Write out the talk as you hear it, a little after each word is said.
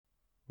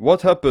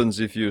What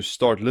happens if you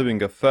start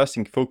living a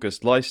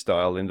fasting-focused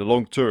lifestyle in the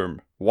long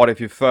term? What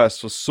if you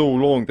fast for so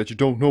long that you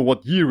don't know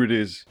what year it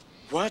is?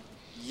 What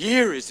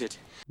year is it?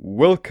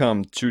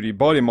 Welcome to the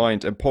Body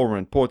Mind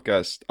Empowerment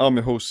Podcast. I'm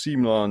your host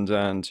Simland,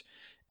 and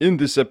in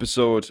this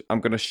episode I'm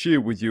gonna share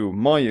with you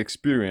my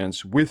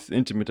experience with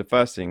intermittent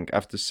fasting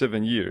after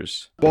 7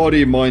 years.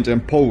 Body Mind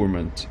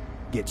Empowerment.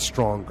 Get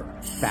stronger,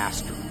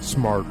 faster,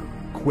 smarter,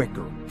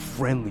 quicker,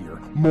 friendlier,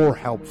 more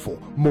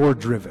helpful, more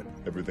driven.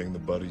 Everything the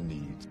body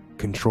needs.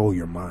 Control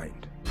your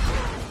mind.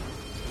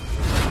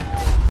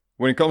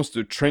 When it comes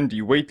to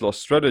trendy weight loss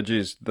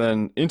strategies,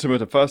 then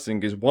intermittent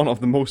fasting is one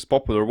of the most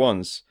popular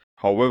ones.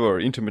 However,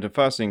 intermittent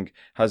fasting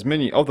has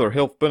many other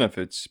health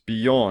benefits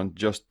beyond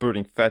just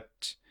burning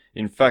fat.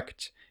 In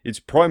fact, its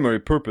primary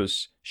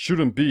purpose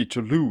shouldn't be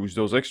to lose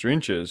those extra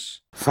inches.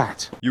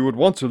 Fat. You would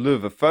want to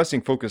live a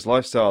fasting-focused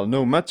lifestyle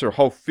no matter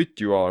how fit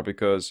you are,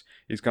 because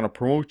it's gonna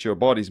promote your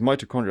body's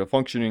mitochondrial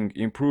functioning,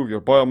 improve your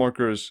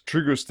biomarkers,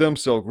 trigger stem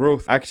cell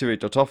growth,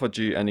 activate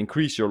autophagy, and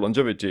increase your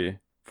longevity.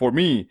 For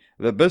me,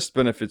 the best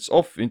benefits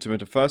of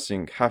intermittent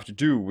fasting have to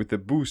do with the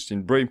boost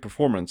in brain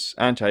performance,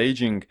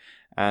 anti-aging,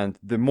 and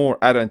the more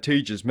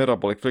advantageous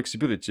metabolic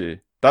flexibility.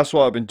 That's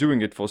why I've been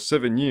doing it for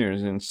 7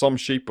 years in some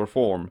shape or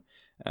form.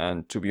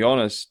 And to be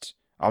honest,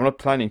 I'm not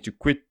planning to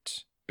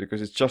quit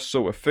because it's just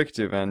so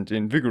effective and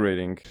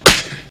invigorating.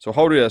 So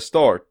how did I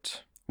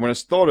start? When I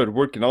started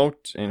working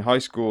out in high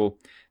school,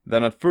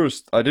 then at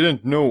first I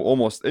didn't know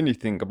almost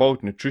anything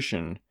about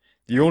nutrition.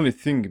 The only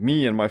thing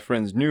me and my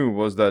friends knew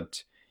was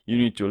that you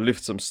need to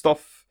lift some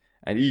stuff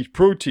and eat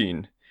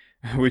protein,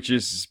 which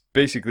is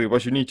basically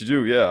what you need to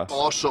do, yeah.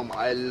 Awesome,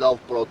 I love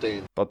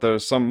protein. But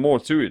there's some more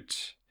to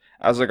it.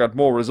 As I got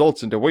more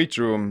results in the weight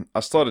room, I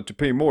started to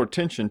pay more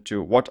attention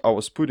to what I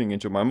was putting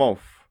into my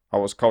mouth. I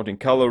was counting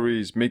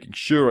calories, making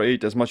sure I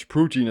ate as much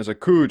protein as I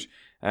could,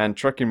 and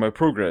tracking my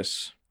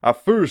progress. I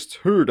first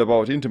heard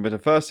about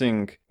intermittent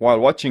fasting while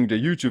watching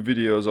the YouTube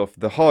videos of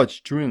the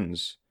Hodge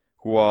twins,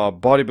 who are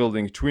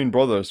bodybuilding twin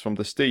brothers from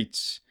the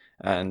States,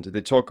 and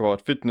they talk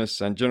about fitness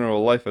and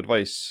general life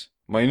advice.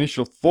 My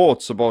initial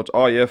thoughts about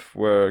IF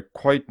were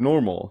quite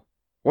normal.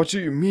 What do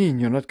you mean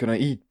you're not gonna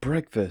eat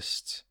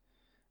breakfast?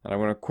 And I'm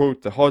gonna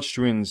quote the Hodge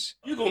twins.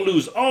 You're gonna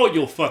lose all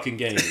your fucking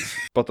games.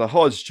 But the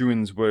Hodge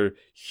twins were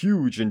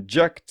huge and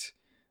jacked,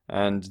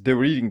 and they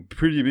were eating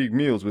pretty big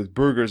meals with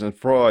burgers and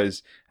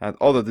fries and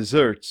other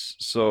desserts,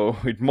 so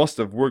it must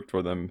have worked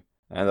for them.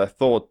 And I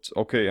thought,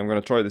 okay, I'm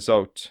gonna try this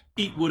out.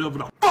 Eat whatever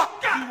the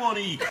fuck you wanna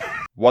eat.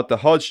 What the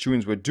Hodge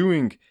twins were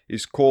doing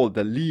is called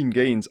the Lean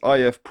Gains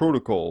IF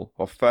protocol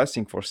of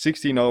fasting for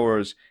 16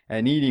 hours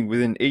and eating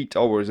within 8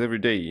 hours every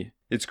day.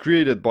 It's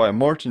created by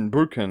Martin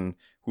Burken,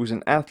 who's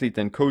an athlete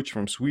and coach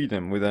from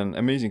Sweden with an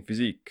amazing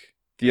physique.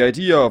 The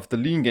idea of the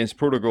Lean Gains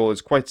protocol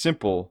is quite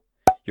simple.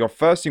 Your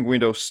fasting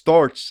window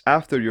starts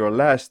after your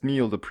last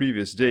meal the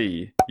previous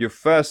day. You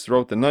fast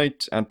throughout the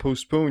night and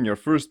postpone your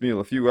first meal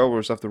a few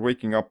hours after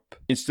waking up.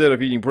 Instead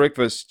of eating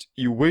breakfast,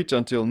 you wait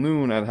until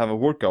noon and have a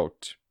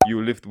workout.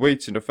 You lift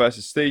weights in the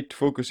fasted state,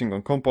 focusing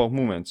on compound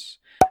movements.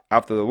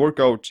 After the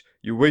workout,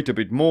 you wait a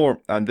bit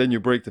more and then you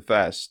break the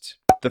fast.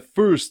 The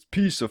first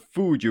piece of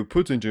food you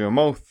put into your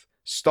mouth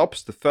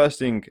stops the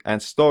fasting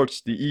and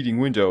starts the eating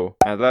window.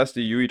 And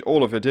lastly, you eat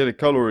all of your daily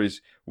calories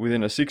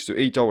within a 6 to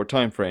 8 hour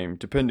time frame,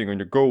 depending on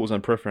your goals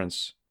and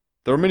preference.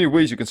 There are many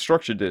ways you can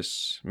structure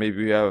this.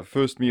 Maybe you have a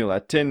first meal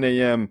at 10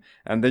 a.m.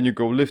 and then you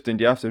go lift in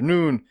the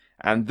afternoon,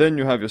 and then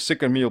you have your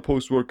second meal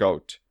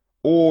post-workout.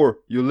 Or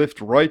you lift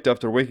right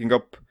after waking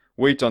up,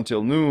 wait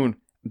until noon,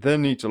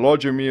 then eat a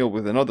larger meal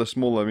with another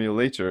smaller meal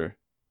later.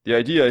 The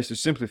idea is to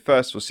simply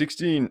fast for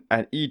 16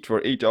 and eat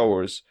for 8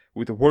 hours,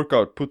 with a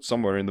workout put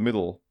somewhere in the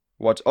middle.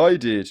 What I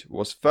did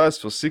was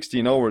fast for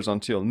 16 hours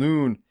until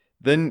noon,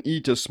 then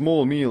eat a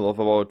small meal of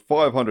about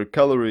 500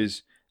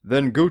 calories,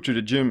 then go to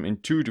the gym in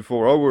 2 to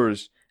 4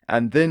 hours,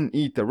 and then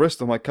eat the rest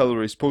of my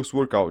calories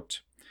post-workout.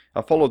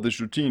 I followed this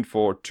routine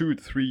for 2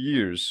 to 3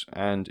 years,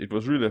 and it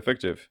was really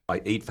effective.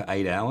 I eat for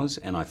 8 hours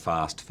and I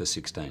fast for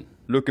 16.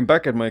 Looking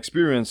back at my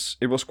experience,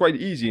 it was quite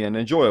easy and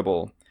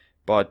enjoyable,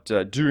 but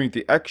during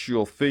the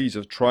actual phase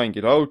of trying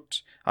it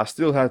out, I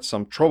still had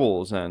some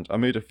troubles and I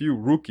made a few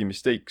rookie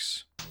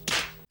mistakes.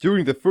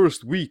 During the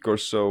first week or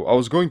so, I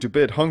was going to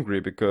bed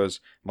hungry because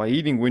my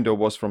eating window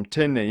was from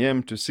 10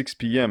 a.m. to 6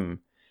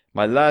 p.m.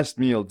 My last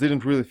meal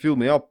didn't really fill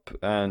me up,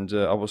 and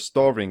I was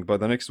starving by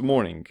the next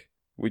morning,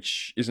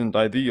 which isn't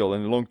ideal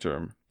in the long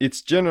term.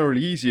 It's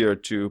generally easier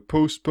to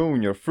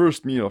postpone your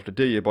first meal of the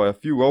day by a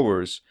few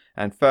hours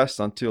and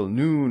fast until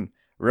noon,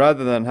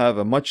 rather than have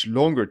a much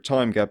longer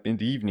time gap in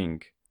the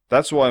evening.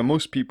 That's why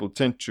most people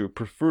tend to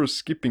prefer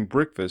skipping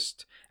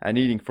breakfast and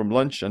eating from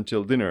lunch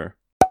until dinner.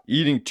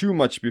 Eating too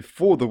much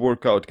before the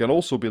workout can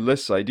also be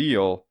less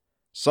ideal.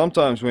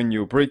 Sometimes when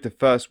you break the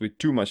fast with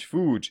too much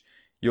food,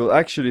 you'll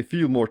actually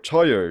feel more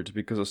tired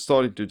because of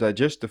starting to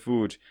digest the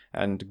food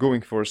and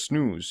going for a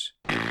snooze.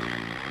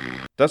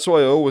 That's why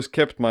I always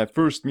kept my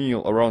first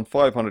meal around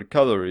 500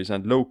 calories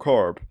and low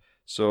carb,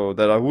 so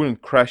that I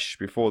wouldn't crash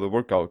before the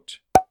workout.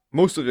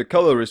 Most of your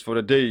calories for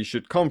the day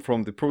should come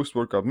from the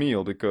post-workout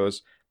meal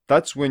because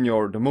That's when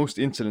you're the most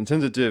insulin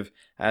sensitive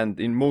and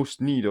in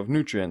most need of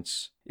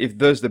nutrients. If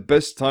there's the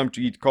best time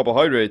to eat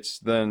carbohydrates,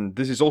 then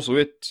this is also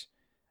it.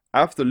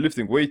 After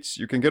lifting weights,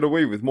 you can get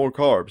away with more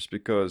carbs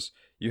because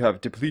you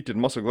have depleted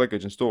muscle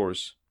glycogen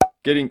stores.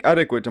 Getting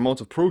adequate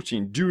amounts of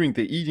protein during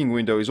the eating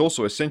window is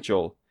also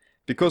essential.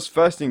 Because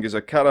fasting is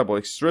a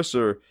catabolic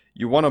stressor,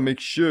 you want to make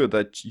sure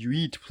that you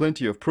eat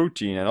plenty of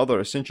protein and other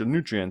essential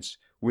nutrients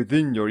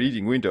within your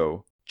eating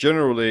window.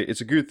 Generally,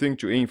 it's a good thing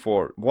to aim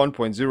for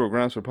 1.0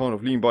 grams per pound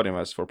of lean body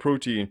mass for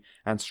protein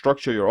and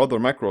structure your other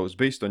macros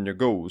based on your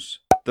goals.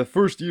 The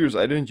first years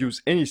I didn't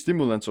use any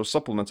stimulants or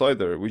supplements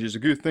either, which is a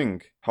good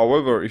thing.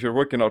 However, if you're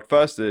working out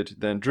fasted,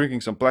 then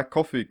drinking some black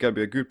coffee can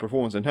be a good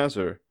performance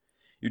enhancer.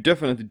 You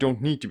definitely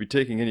don't need to be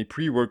taking any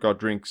pre-workout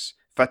drinks,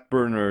 fat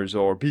burners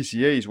or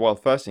BCAAs while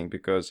fasting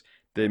because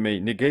they may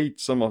negate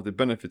some of the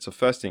benefits of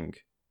fasting.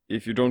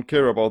 If you don't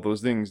care about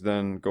those things,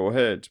 then go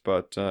ahead,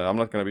 but I'm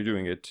not gonna be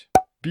doing it.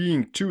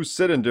 Being too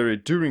sedentary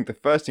during the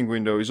fasting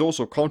window is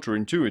also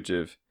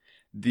counterintuitive.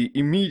 The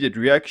immediate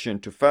reaction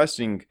to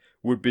fasting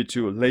would be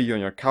to lay on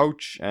your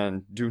couch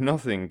and do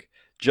nothing,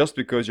 just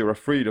because you're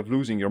afraid of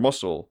losing your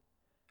muscle.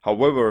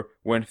 However,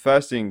 when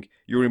fasting,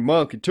 you're in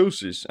mild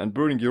ketosis and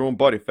burning your own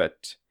body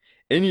fat.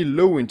 Any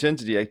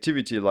low-intensity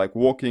activity like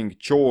walking,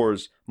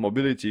 chores,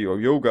 mobility or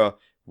yoga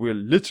will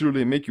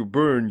literally make you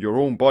burn your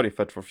own body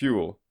fat for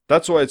fuel.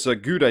 That's why it's a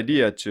good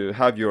idea to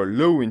have your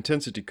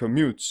low-intensity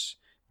commutes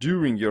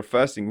during your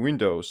fasting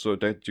window so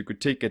that you could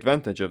take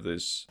advantage of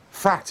this.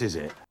 Fact, is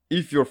it?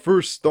 If you're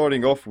first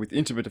starting off with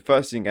intermittent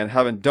fasting and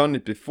haven't done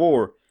it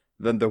before,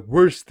 then the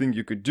worst thing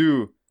you could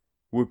do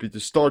would be to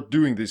start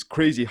doing these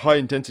crazy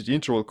high-intensity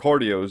interval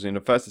cardios in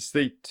a fasted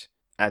state.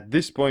 At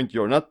this point,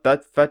 you're not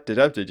that fat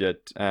adapted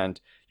yet, and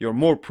you're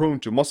more prone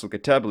to muscle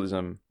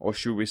catabolism, or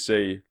should we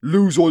say,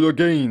 lose all your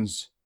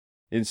gains.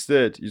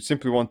 Instead, you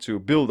simply want to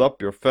build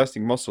up your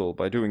fasting muscle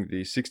by doing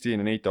the 16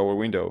 and 8 hour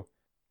window.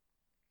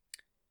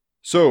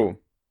 So,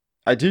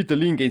 I did the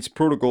Lean Gains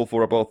protocol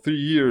for about 3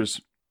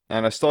 years,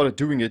 and I started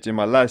doing it in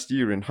my last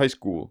year in high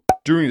school.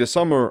 During the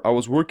summer, I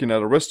was working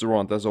at a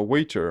restaurant as a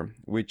waiter,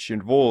 which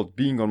involved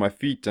being on my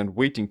feet and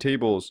waiting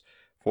tables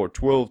for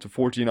 12 to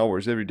 14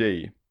 hours every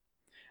day.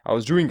 I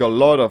was doing a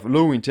lot of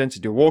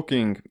low-intensity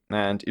walking,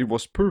 and it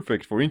was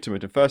perfect for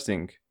intermittent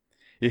fasting.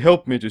 It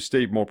helped me to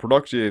stay more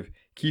productive,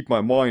 keep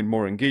my mind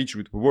more engaged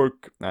with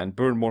work, and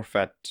burn more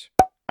fat.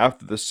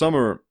 After the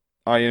summer,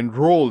 I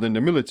enrolled in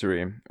the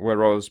military,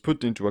 where I was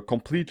put into a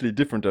completely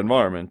different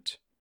environment.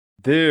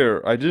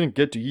 There, I didn't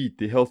get to eat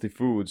the healthy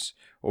foods,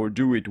 or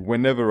do it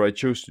whenever I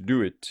chose to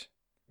do it.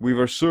 We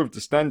were served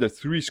the standard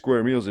 3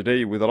 square meals a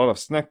day with a lot of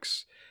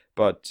snacks,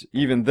 but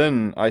even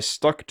then I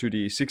stuck to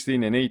the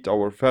 16 and 8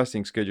 hour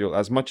fasting schedule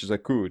as much as I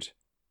could.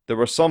 There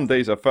were some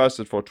days I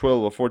fasted for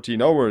 12 or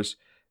 14 hours,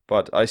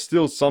 but I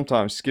still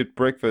sometimes skipped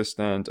breakfast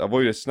and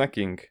avoided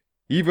snacking.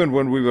 Even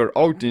when we were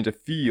out in the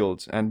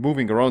field and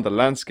moving around the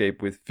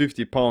landscape with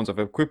 50 pounds of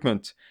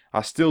equipment,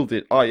 I still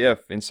did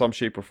IF in some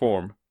shape or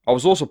form. I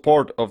was also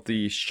part of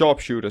the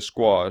sharpshooter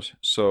squad,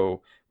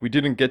 so we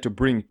didn't get to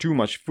bring too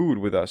much food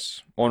with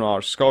us on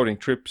our scouting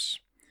trips.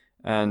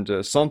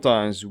 And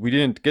sometimes we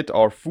didn't get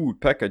our food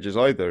packages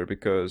either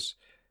because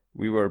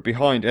we were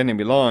behind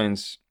enemy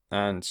lines,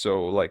 and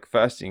so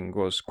fasting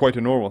was quite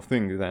a normal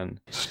thing then.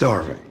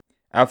 Starving.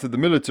 After the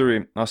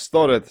military, I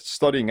started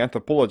studying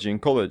anthropology in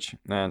college,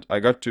 and I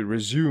got to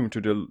resume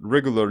to the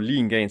regular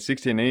Lean Gains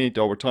 16 and 8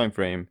 hour time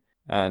frame,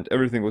 and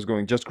everything was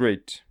going just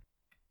great.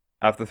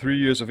 After 3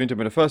 years of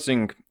intermittent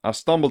fasting, I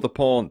stumbled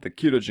upon the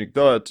ketogenic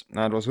diet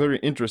and was very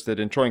interested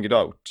in trying it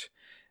out.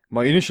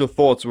 My initial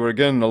thoughts were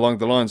again along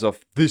the lines of,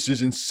 this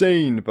is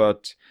insane,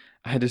 but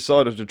I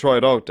decided to try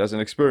it out as an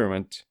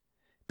experiment.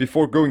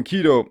 Before going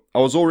keto, I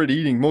was already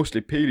eating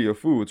mostly paleo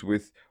foods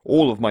with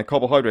all of my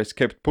carbohydrates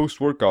kept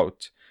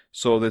post-workout,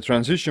 so the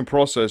transition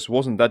process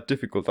wasn't that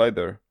difficult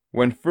either.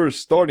 When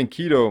first starting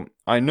keto,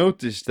 I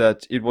noticed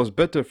that it was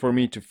better for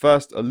me to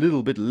fast a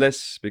little bit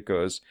less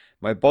because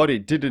my body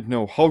didn't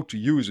know how to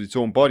use its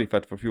own body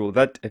fat for fuel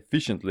that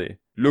efficiently.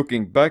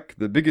 Looking back,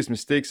 the biggest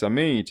mistakes I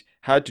made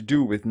had to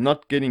do with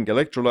not getting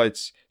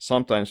electrolytes,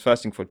 sometimes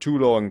fasting for too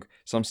long,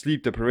 some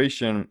sleep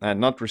deprivation, and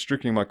not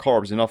restricting my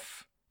carbs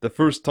enough. The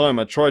first time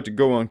I tried to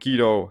go on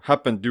keto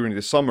happened during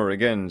the summer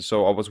again,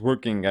 so I was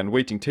working and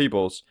waiting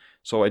tables,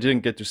 so I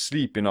didn't get to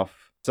sleep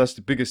enough. That's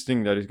the biggest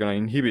thing that is going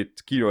to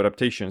inhibit keto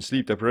adaptation,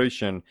 sleep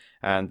deprivation,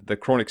 and the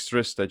chronic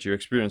stress that you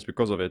experience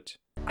because of it.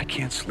 I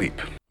can't sleep.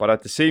 But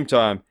at the same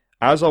time,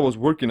 as I was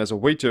working as a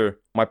waiter,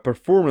 my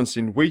performance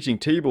in waiting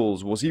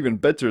tables was even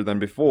better than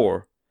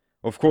before.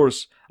 Of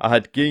course, I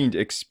had gained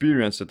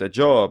experience at the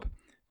job,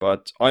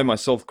 but I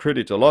myself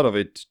credit a lot of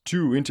it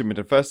to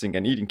intermittent fasting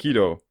and eating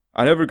keto.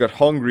 I never got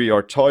hungry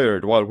or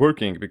tired while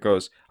working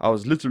because I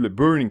was literally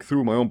burning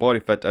through my own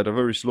body fat at a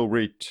very slow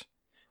rate.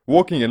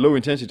 Walking and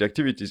low-intensity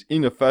activities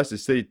in a fasted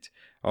state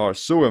are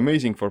so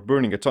amazing for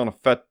burning a ton of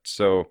fat,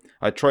 so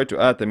I try to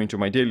add them into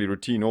my daily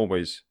routine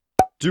always.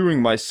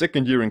 During my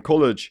second year in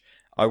college,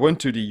 I went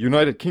to the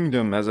United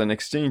Kingdom as an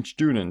exchange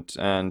student,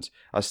 and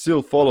I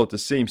still followed the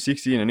same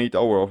 16 and 8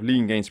 hour of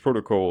Lean Gains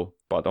protocol,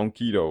 but on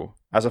keto.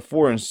 As a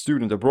foreign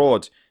student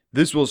abroad,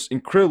 this was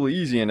incredibly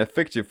easy and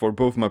effective for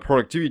both my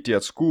productivity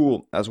at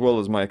school as well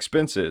as my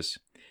expenses.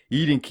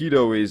 Eating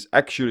keto is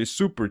actually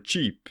super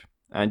cheap,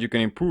 and you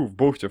can improve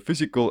both your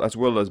physical as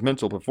well as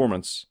mental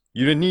performance.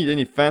 You don't need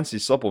any fancy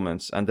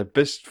supplements, and the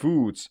best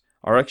foods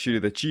are actually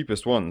the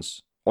cheapest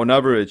ones. On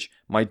average,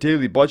 my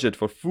daily budget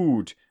for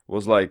food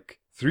was like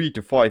 3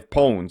 to 5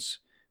 pounds,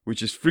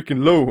 which is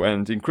freaking low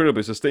and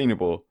incredibly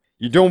sustainable.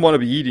 You don't want to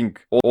be eating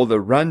all the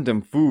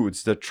random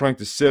foods they're trying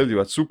to sell you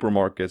at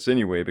supermarkets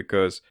anyway,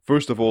 because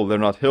first of all, they're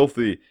not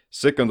healthy,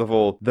 second of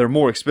all, they're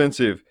more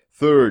expensive,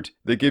 third,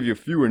 they give you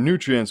fewer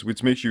nutrients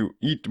which makes you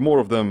eat more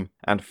of them,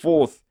 and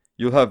fourth,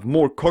 you'll have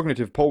more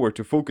cognitive power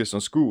to focus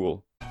on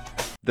school.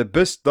 The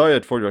best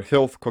diet for your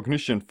health,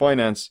 cognition,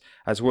 finance,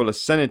 as well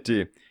as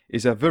sanity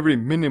is a very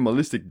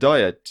minimalistic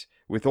diet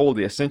with all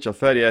the essential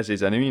fatty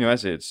acids and amino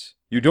acids.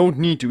 You don't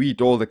need to eat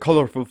all the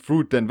colorful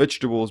fruit and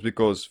vegetables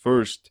because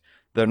first,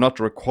 they're not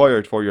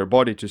required for your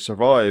body to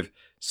survive,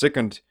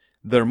 second,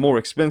 they're more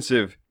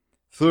expensive,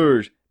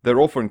 third,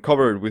 they're often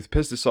covered with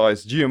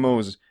pesticides,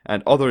 GMOs,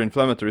 and other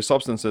inflammatory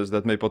substances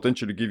that may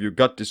potentially give you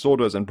gut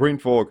disorders and brain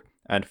fog,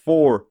 and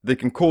 4, they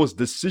can cause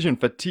decision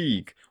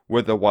fatigue,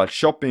 whether while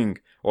shopping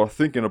or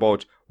thinking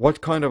about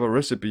what kind of a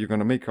recipe you're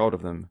gonna make out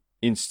of them.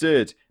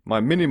 Instead, my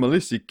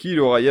minimalistic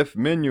Keto IF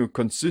menu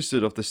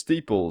consisted of the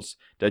staples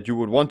that you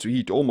would want to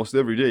eat almost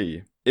every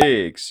day.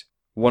 Eggs,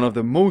 one of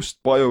the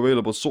most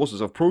bioavailable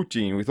sources of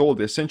protein with all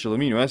the essential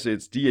amino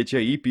acids, DHA,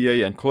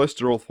 EPA, and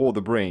cholesterol for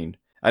the brain.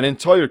 An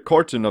entire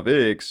carton of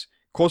eggs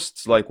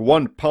costs like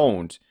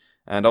 £1,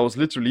 and I was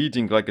literally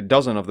eating like a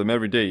dozen of them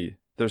every day.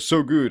 They're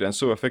so good and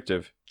so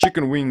effective.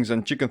 Chicken wings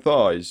and chicken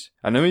thighs,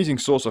 an amazing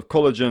source of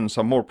collagen,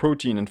 some more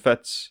protein and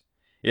fats.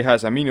 It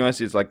has amino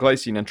acids like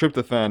glycine and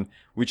tryptophan,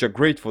 which are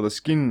great for the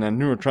skin and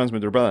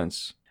neurotransmitter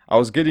balance. I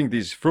was getting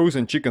these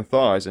frozen chicken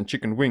thighs and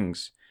chicken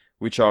wings,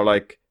 which are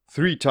like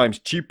 3 times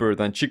cheaper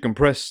than chicken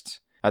breasts.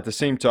 At the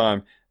same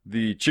time,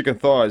 the chicken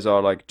thighs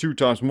are like 2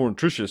 times more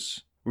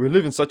nutritious. We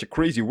live in such a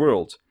crazy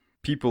world.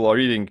 People are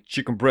eating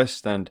chicken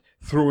breast and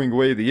throwing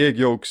away the egg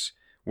yolks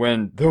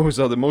when those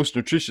are the most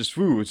nutritious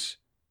foods.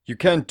 You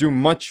can't do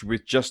much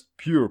with just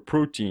pure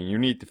protein, you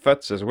need the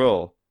fats as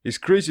well. It's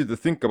crazy to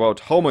think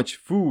about how much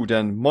food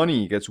and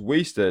money gets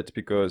wasted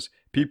because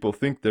people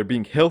think they're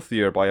being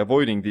healthier by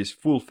avoiding these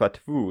full fat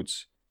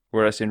foods.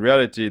 Whereas in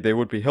reality they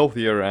would be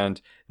healthier and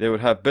they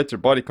would have better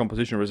body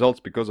composition results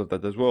because of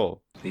that as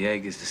well. The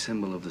egg is the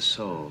symbol of the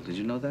soul. Did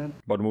you know that?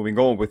 But moving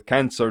on with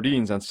canned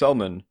sardines and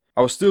salmon,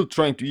 I was still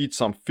trying to eat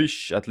some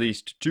fish at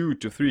least 2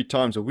 to 3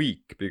 times a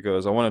week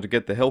because I wanted to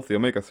get the healthy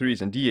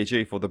omega-3s and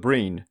DHA for the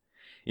brain.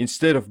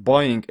 Instead of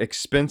buying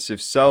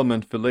expensive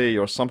salmon fillet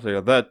or something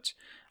like that,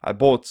 I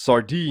bought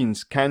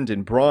sardines canned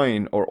in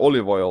brine or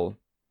olive oil.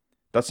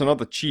 That's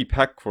another cheap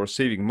hack for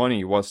saving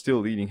money while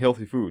still eating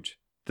healthy food.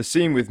 The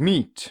same with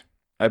meat.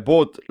 I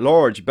bought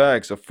large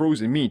bags of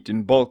frozen meat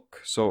in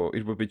bulk so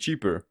it would be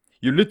cheaper.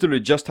 You literally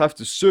just have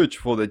to search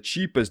for the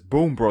cheapest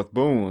bone broth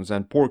bones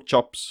and pork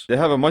chops. They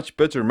have a much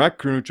better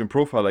macronutrient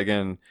profile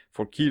again,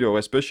 for keto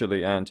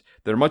especially, and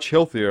they're much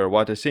healthier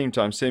while at the same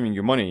time saving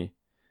you money.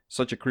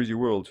 Such a crazy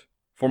world.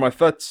 For my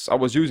fats, I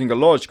was using a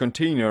large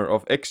container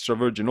of extra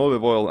virgin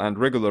olive oil and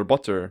regular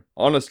butter.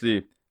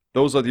 Honestly,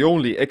 those are the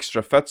only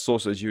extra fat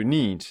sources you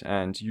need,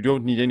 and you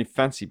don't need any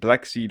fancy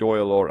black seed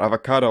oil or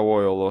avocado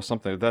oil or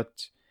something like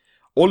that.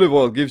 Olive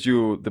oil gives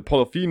you the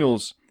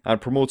polyphenols and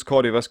promotes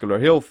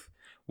cardiovascular health,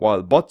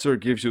 while butter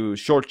gives you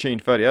short-chain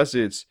fatty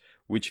acids,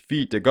 which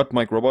feed the gut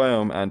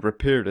microbiome and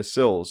repair the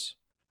cells.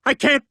 I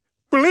can't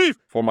believe!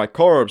 For my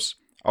carbs,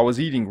 I was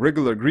eating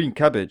regular green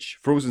cabbage,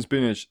 frozen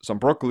spinach, some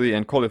broccoli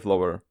and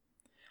cauliflower.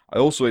 I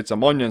also ate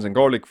some onions and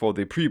garlic for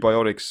the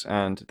prebiotics,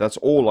 and that's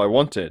all I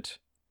wanted.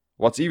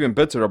 What's even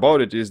better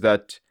about it is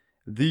that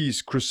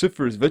these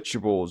cruciferous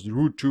vegetables,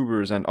 root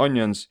tubers and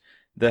onions,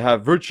 they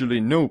have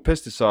virtually no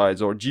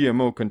pesticides or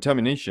GMO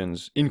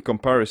contaminations in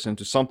comparison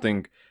to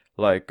something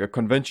like a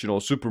conventional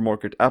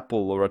supermarket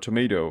apple or a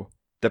tomato.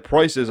 The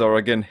prices are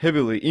again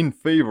heavily in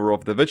favor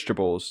of the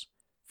vegetables.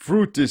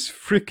 Fruit is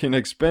freaking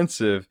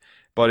expensive,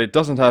 but it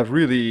doesn't have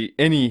really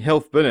any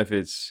health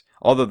benefits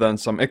other than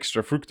some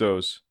extra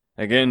fructose.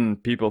 Again,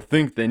 people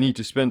think they need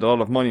to spend a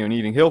lot of money on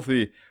eating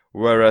healthy,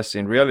 whereas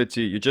in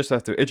reality you just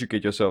have to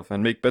educate yourself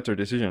and make better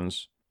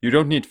decisions. You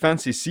don't need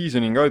fancy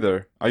seasoning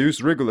either. I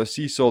use regular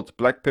sea salt,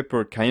 black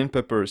pepper, cayenne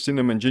pepper,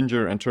 cinnamon,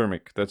 ginger and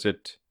turmeric. That's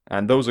it.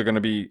 And those are going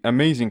to be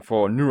amazing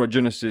for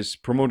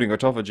neurogenesis, promoting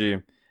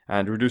autophagy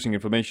and reducing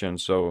inflammation,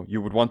 so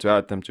you would want to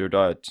add them to your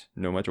diet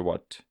no matter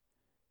what.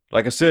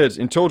 Like I said,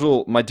 in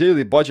total my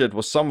daily budget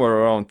was somewhere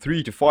around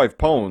 3 to 5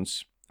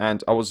 pounds,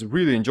 and I was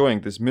really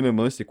enjoying this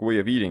minimalistic way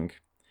of eating.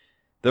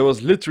 There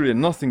was literally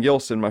nothing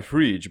else in my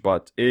fridge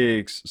but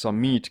eggs, some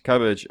meat,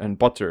 cabbage and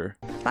butter.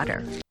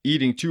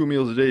 Eating 2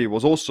 meals a day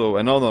was also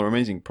another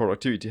amazing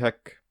productivity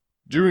hack.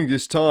 During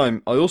this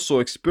time, I also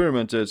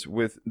experimented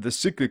with the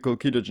cyclical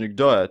ketogenic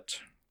diet.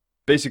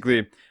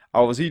 Basically,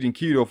 I was eating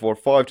keto for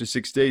 5 to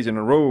 6 days in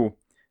a row,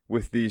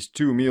 with these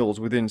 2 meals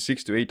within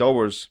 6 to 8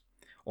 hours.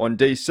 On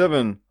day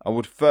 7, I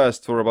would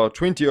fast for about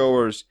 20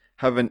 hours,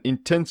 have an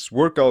intense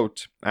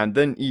workout, and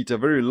then eat a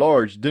very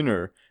large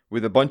dinner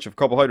with a bunch of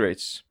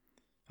carbohydrates.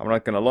 I'm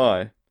not gonna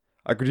lie,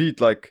 I could eat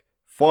like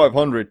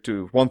 500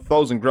 to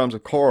 1000 grams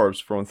of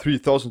carbs from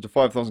 3000 to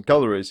 5000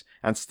 calories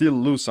and still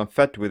lose some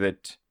fat with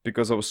it,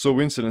 because I was so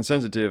insulin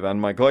sensitive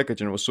and my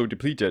glycogen was so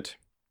depleted.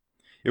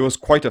 It was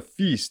quite a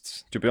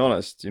feast, to be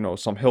honest. You know,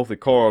 some healthy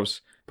carbs,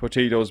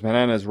 potatoes,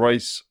 bananas,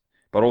 rice,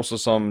 but also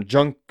some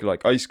junk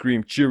like ice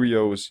cream,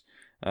 Cheerios,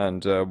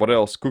 and what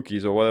else,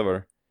 cookies or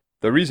whatever.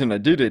 The reason I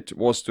did it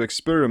was to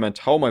experiment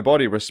how my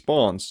body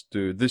responds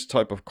to this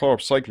type of carb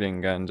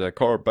cycling and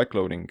carb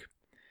backloading.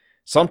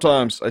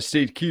 Sometimes I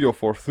stayed keto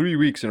for 3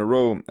 weeks in a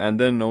row and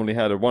then only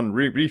had a one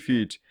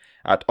refeed.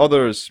 At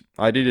others,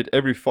 I did it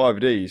every 5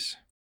 days.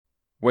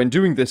 When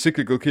doing the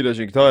cyclical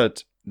ketogenic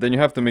diet, then you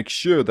have to make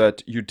sure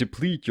that you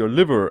deplete your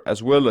liver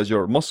as well as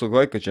your muscle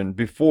glycogen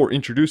before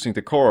introducing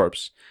the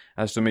carbs,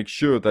 as to make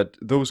sure that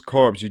those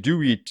carbs you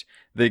do eat,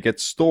 they get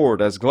stored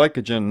as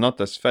glycogen,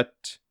 not as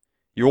fat.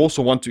 You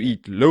also want to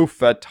eat low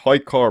fat, high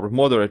carb,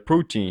 moderate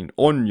protein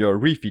on your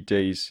refeed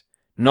days,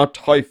 not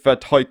high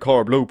fat, high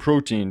carb, low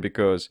protein,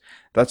 because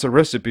that's a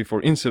recipe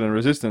for insulin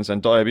resistance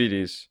and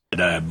diabetes.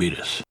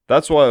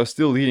 That's why I was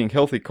still eating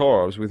healthy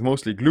carbs with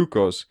mostly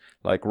glucose,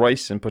 like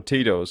rice and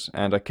potatoes,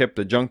 and I kept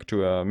the junk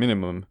to a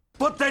minimum.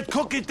 Put that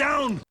cookie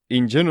down!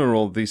 In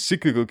general, the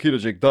cyclical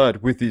ketogenic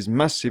diet with these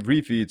massive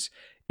refeeds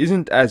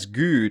isn't as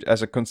good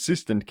as a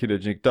consistent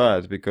ketogenic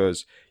diet,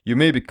 because you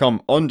may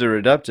become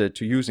under-adapted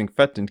to using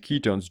fat and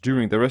ketones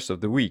during the rest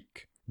of the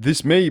week.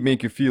 This may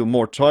make you feel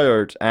more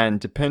tired and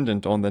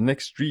dependent on the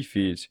next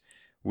refeed,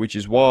 which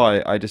is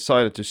why I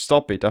decided to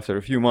stop it after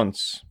a few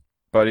months.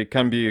 But it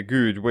can be a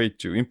good way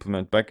to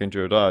implement back into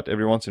your diet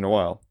every once in a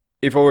while.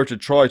 If I were to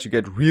try to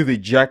get really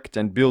jacked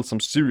and build some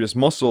serious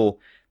muscle,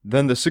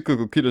 then the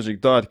cyclical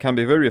ketogenic diet can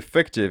be very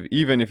effective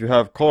even if you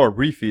have carb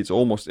refeeds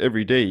almost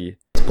every day.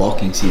 It's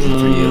bulking season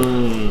for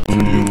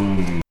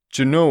you.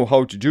 To know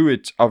how to do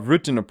it, I've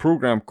written a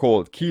program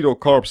called Keto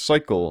Carb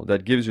Cycle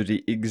that gives you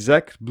the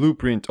exact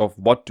blueprint of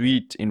what to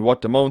eat in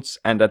what amounts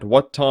and at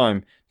what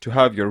time to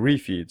have your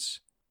refeeds.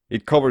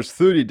 It covers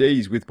 30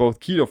 days with both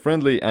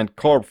keto-friendly and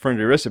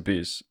carb-friendly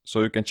recipes,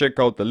 so you can check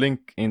out the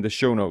link in the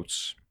show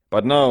notes.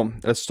 But now,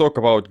 let's talk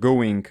about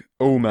going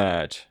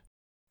OMAD.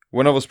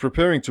 When I was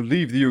preparing to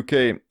leave the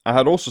UK, I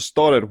had also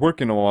started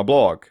working on my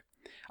blog.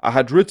 I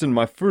had written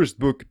my first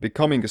book,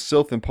 Becoming a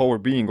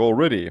Self-Empowered Being,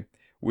 already,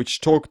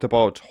 which talked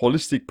about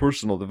holistic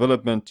personal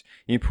development,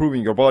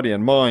 improving your body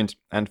and mind,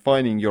 and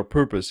finding your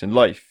purpose in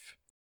life.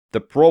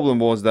 The problem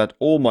was that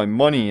all my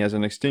money as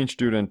an exchange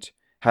student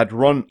had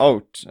run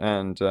out,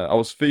 and I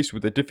was faced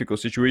with a difficult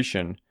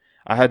situation.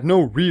 I had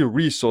no real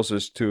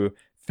resources to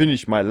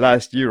finish my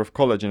last year of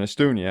college in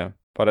Estonia,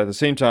 but at the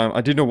same time I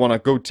didn't want to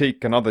go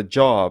take another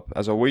job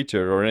as a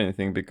waiter or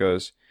anything,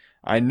 because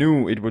I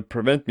knew it would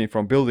prevent me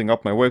from building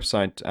up my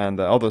website and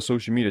the other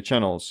social media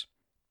channels.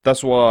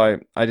 That's why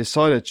I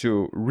decided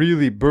to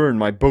really burn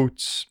my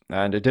boats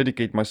and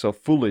dedicate myself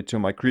fully to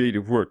my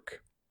creative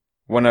work.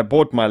 When I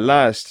bought my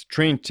last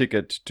train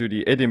ticket to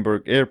the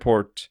Edinburgh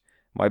airport,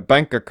 my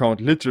bank account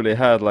literally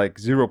had like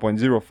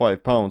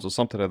 0.05 pounds or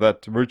something like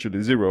that,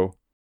 virtually zero.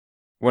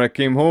 When I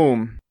came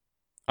home,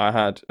 I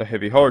had a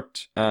heavy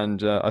heart,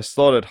 and I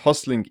started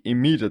hustling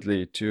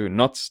immediately to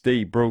not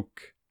stay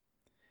broke.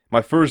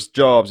 My first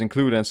jobs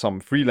included some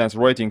freelance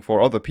writing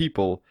for other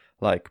people,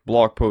 like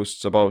blog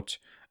posts about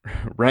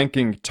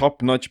ranking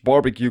top-notch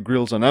barbecue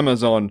grills on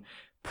Amazon,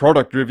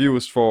 product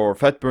reviews for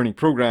fat-burning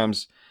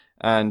programs,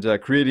 and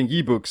creating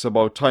ebooks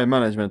about time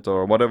management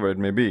or whatever it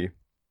may be.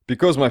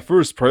 Because my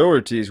first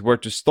priorities were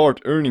to start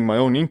earning my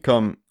own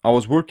income, I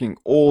was working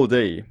all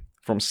day,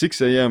 from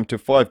 6 AM to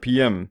 5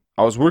 PM.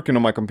 I was working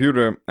on my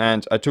computer,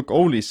 and I took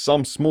only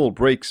some small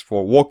breaks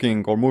for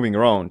walking or moving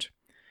around.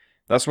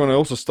 That's when I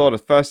also started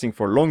fasting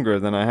for longer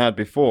than I had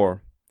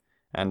before.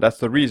 And that's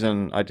the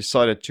reason I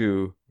decided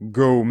to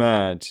go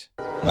mad.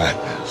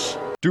 Madness.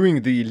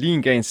 Doing the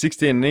lean gain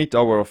 16 and 8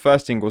 hour of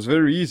fasting was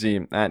very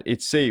easy, and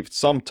it saved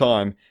some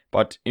time,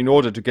 but in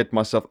order to get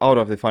myself out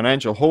of the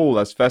financial hole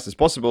as fast as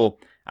possible,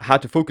 I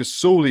had to focus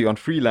solely on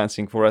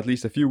freelancing for at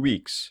least a few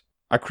weeks.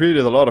 I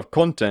created a lot of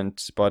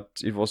content, but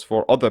it was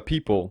for other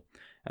people,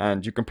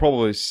 and you can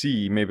probably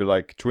see maybe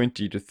like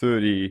 20 to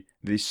 30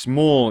 these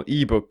small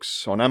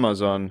ebooks on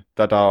Amazon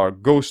that are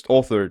ghost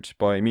authored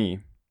by me,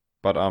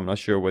 but I'm not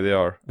sure where they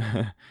are.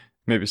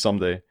 Maybe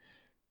someday.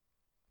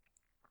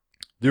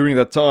 During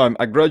that time,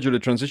 I gradually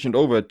transitioned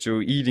over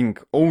to eating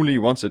only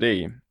once a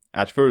day.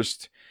 At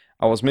first,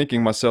 I was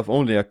making myself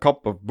only a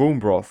cup of bone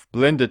broth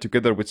blended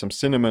together with some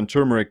cinnamon,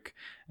 turmeric,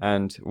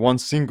 and one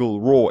single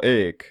raw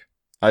egg.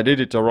 I did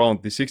it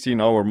around the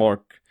 16-hour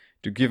mark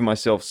to give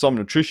myself some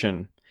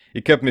nutrition.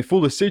 It kept me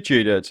fully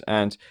satiated,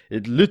 and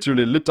it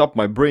literally lit up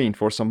my brain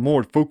for some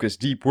more focused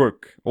deep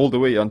work all the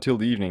way until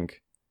the evening.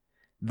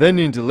 Then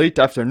in the late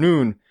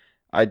afternoon,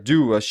 I'd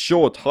do a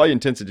short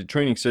high-intensity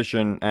training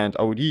session and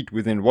I would eat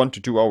within 1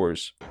 to 2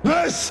 hours.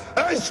 This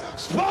is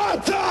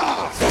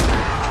Sparta!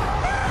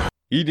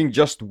 Eating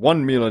just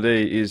one meal a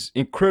day is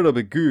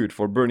incredibly good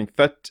for burning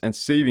fat and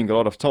saving a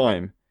lot of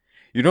time.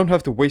 You don't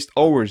have to waste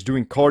hours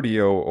doing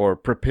cardio or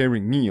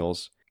preparing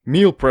meals.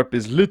 Meal prep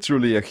is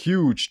literally a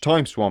huge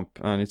time swamp,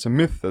 and it's a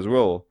myth as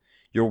well.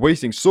 You're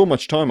wasting so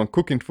much time on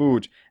cooking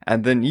food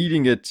and then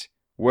eating it,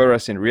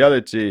 whereas in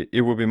reality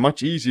it would be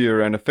much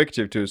easier and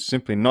effective to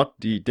simply not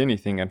eat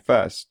anything and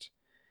fast.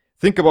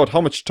 Think about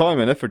how much time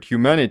and effort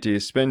humanity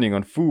is spending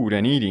on food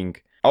and eating.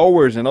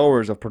 Hours and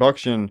hours of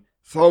production,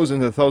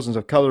 thousands and thousands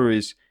of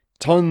calories,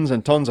 tons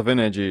and tons of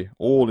energy,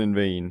 all in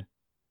vain.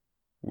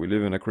 We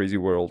live in a crazy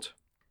world.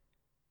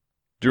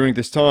 During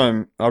this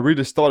time, I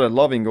really started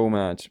loving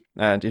OMAD,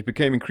 and it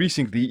became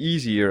increasingly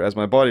easier as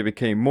my body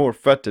became more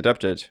fat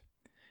adapted.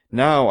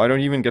 Now I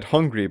don't even get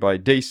hungry by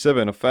day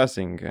 7 of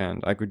fasting,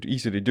 and I could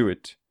easily do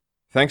it.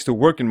 Thanks to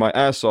working my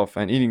ass off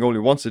and eating only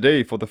once a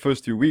day for the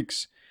first few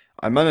weeks,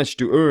 I managed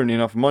to earn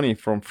enough money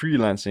from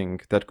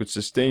freelancing that could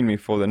sustain me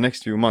for the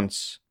next few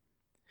months.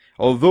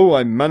 Although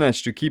I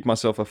managed to keep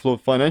myself afloat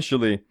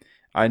financially,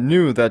 I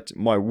knew that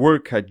my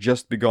work had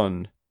just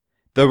begun.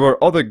 There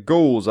were other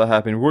goals I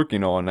had been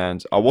working on,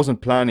 and I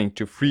wasn't planning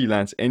to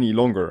freelance any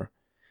longer,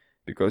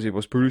 because it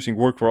was producing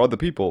work for other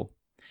people.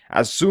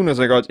 As soon as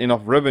I got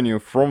enough revenue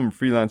from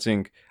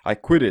freelancing, I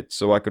quit it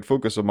so I could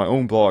focus on my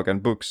own blog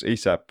and books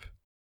ASAP.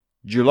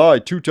 July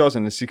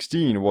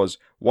 2016 was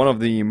one of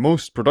the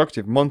most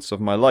productive months of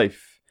my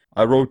life.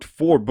 I wrote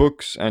 4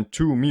 books and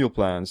 2 meal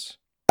plans.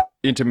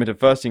 Intermittent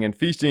Fasting and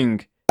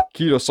Feasting,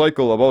 Keto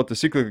Cycle about the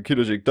cyclical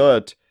ketogenic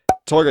diet,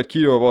 Target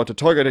Keto about the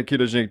targeted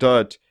ketogenic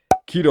diet,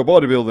 Keto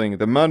Bodybuilding,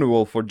 the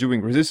manual for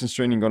doing resistance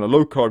training on a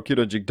low-carb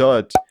ketogenic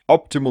diet,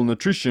 Optimal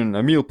Nutrition,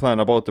 a meal plan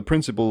about the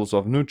principles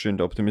of nutrient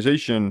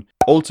optimization,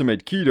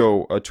 Ultimate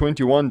Keto, a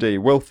 21-day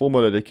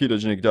well-formulated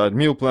ketogenic diet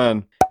meal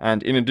plan,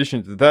 and in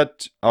addition to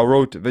that, I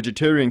wrote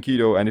Vegetarian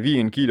Keto and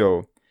Vegan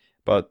Keto,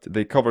 but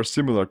they cover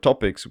similar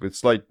topics with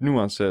slight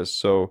nuances,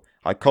 so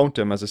I count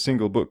them as a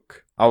single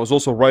book. I was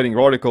also writing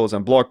articles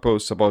and blog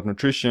posts about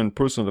nutrition,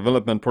 personal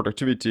development,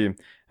 productivity,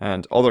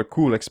 and other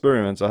cool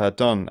experiments I had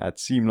done at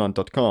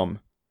seamlant.com.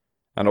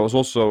 And I was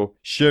also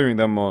sharing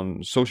them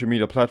on social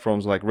media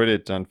platforms like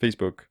Reddit and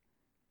Facebook.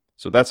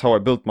 So that's how I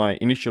built my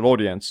initial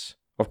audience.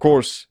 Of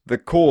course, the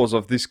cause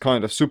of this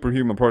kind of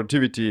superhuman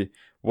productivity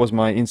was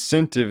my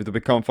incentive to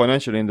become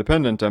financially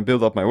independent and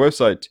build up my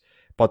website,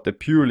 but the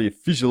purely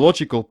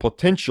physiological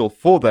potential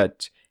for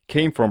that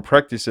came from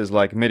practices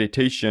like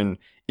meditation,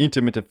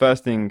 intermittent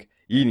fasting,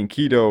 eating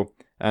keto,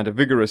 and a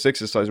vigorous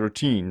exercise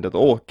routine that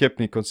all kept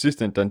me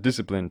consistent and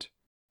disciplined.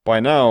 By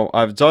now,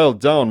 I've dialed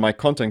down my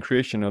content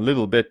creation a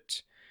little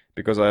bit,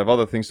 because I have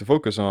other things to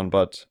focus on,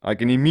 but I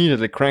can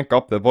immediately crank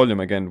up the volume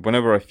again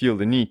whenever I feel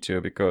the need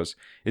to, because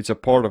it's a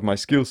part of my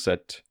skill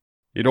set.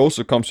 It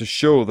also comes to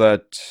show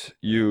that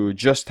you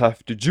just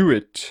have to do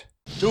it.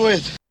 Do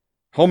it!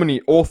 How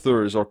many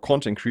authors or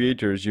content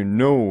creators you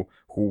know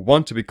who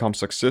want to become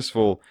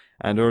successful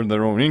and earn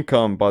their own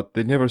income, but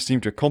they never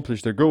seem to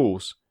accomplish their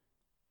goals?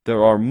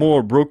 There are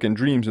more broken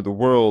dreams in the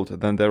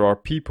world than there are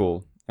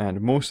people, and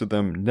most of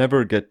them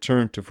never get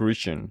turned to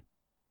fruition.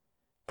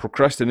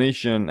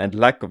 Procrastination and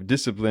lack of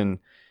discipline,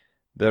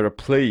 they're a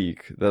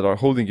plague that are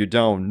holding you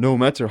down no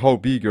matter how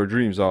big your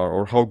dreams are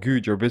or how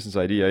good your business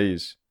idea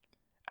is.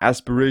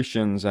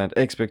 Aspirations and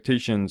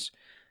expectations,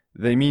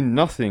 they mean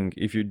nothing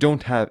if you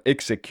don't have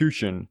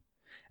execution.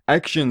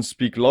 Actions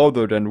speak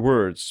louder than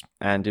words,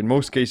 and in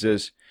most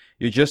cases,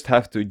 you just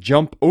have to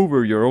jump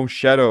over your own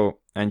shadow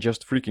and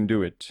just freaking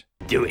do it.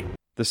 Do it!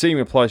 The same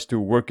applies to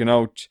working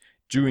out,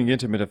 doing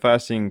intermittent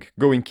fasting,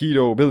 going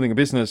keto, building a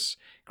business,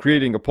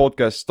 creating a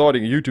podcast,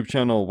 starting a YouTube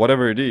channel,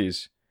 whatever it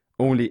is.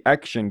 Only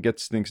action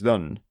gets things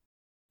done.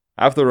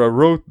 After I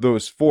wrote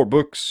those 4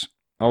 books,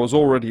 I was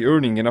already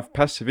earning enough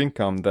passive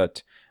income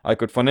that I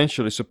could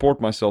financially support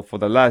myself for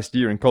the last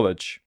year in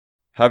college.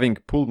 Having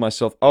pulled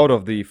myself out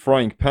of the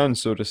frying pan,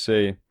 so to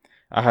say,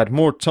 I had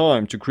more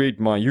time to create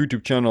my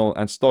YouTube channel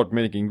and start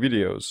making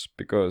videos,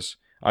 because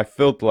I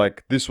felt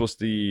like this was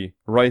the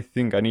right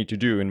thing I need to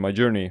do in my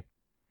journey.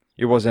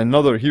 It was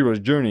another hero's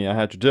journey I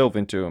had to delve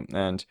into,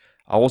 and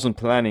I wasn't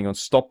planning on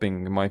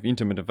stopping my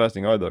intermittent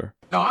fasting either.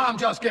 No, I'm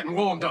just getting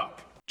warmed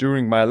up.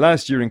 During my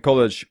last year in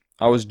college,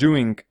 I was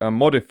doing a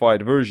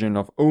modified version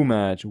of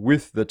OMAD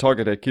with the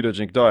targeted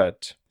ketogenic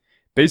diet.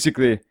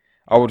 Basically,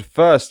 I would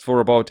fast for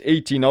about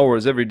 18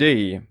 hours every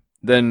day.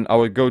 Then I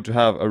would go to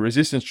have a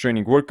resistance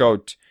training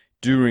workout,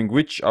 during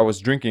which I was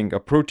drinking a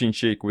protein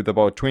shake with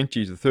about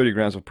 20 to 30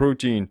 grams of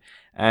protein,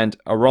 and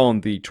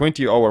around the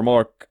 20-hour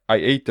mark, I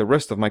ate the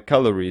rest of my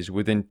calories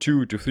within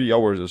 2 to 3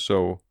 hours or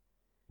so.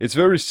 It's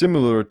very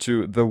similar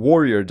to the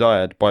Warrior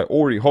Diet by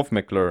Ori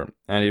Hofmeckler,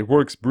 and it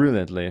works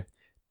brilliantly.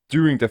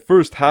 During the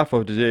first half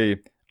of the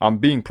day, I'm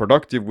being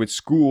productive with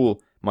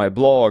school, my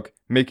blog,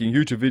 making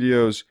YouTube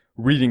videos,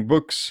 reading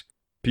books.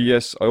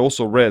 P.S. I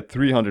also read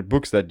 300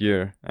 books that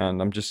year,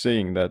 and I'm just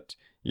saying that,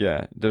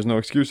 yeah, there's no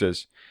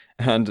excuses.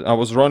 And I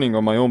was running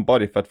on my own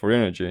body fat for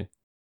energy.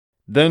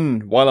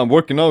 Then, while I'm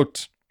working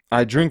out,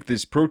 I drink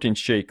this protein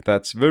shake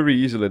that's very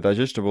easily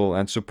digestible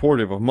and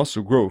supportive of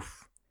muscle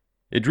growth.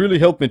 It really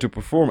helped me to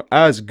perform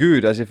as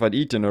good as if I'd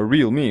eaten a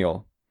real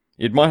meal.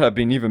 It might have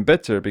been even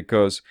better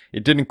because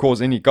it didn't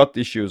cause any gut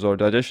issues or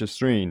digestive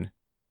strain.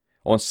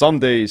 On some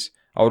days,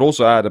 I would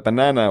also add a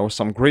banana or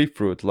some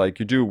grapefruit like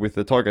you do with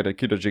the targeted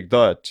ketogenic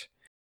diet.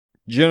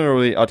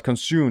 Generally, I'd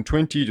consume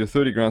 20 to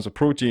 30 grams of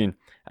protein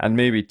and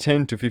maybe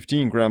 10 to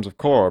 15 grams of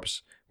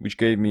carbs, which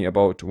gave me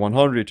about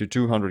 100 to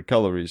 200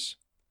 calories.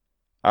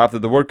 After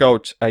the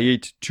workout, I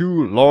ate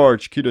 2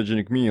 large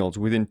ketogenic meals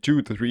within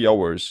 2 to 3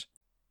 hours.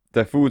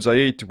 The foods I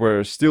ate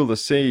were still the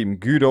same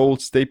good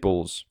old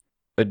staples.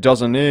 A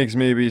dozen eggs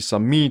maybe,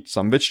 some meat,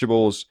 some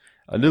vegetables,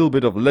 a little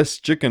bit of less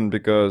chicken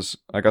because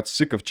I got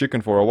sick of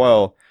chicken for a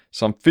while,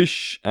 some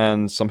fish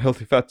and some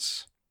healthy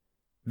fats.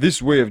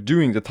 This way of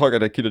doing the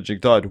targeted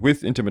ketogenic diet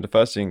with intermittent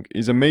fasting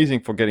is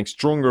amazing for getting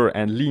stronger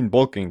and lean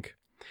bulking.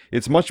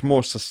 It's much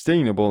more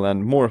sustainable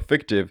and more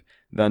effective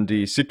than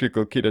the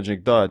cyclical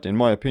ketogenic diet in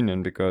my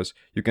opinion because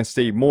you can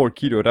stay more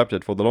keto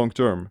adapted for the long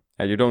term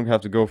and you don't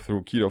have to go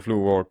through keto flu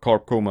or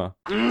carb coma.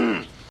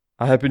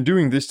 I have been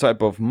doing this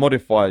type of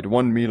modified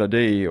 1 meal a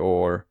day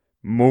or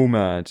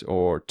MOMAD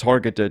or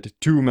targeted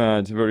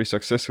 2MAD very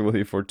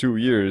successfully for 2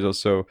 years or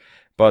so,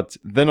 but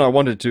then I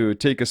wanted to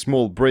take a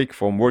small break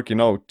from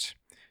working out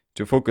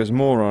to focus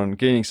more on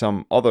gaining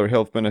some other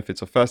health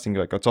benefits of fasting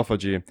like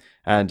autophagy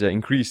and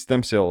increased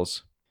stem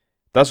cells.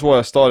 That's why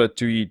I started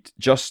to eat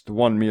just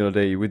 1 meal a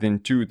day within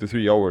 2 to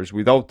 3 hours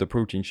without the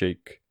protein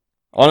shake.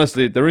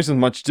 Honestly, there isn't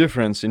much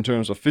difference in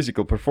terms of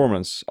physical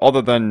performance,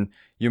 other than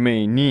you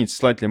may need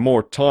slightly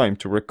more time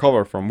to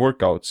recover from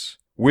workouts.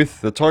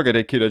 With the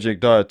targeted ketogenic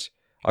diet,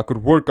 I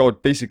could work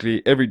out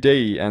basically every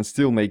day and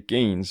still make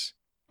gains.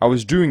 I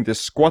was doing the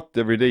squat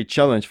everyday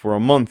challenge for a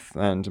month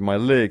and my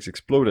legs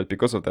exploded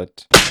because of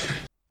that.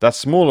 That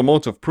small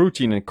amount of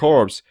protein and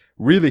carbs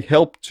really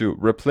helped to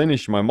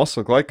replenish my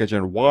muscle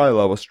glycogen while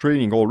I was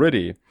training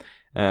already,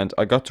 and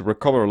I got to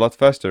recover a lot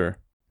faster.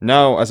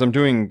 Now, as I'm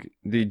doing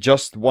the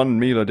just 1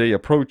 meal a day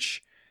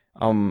approach,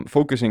 I'm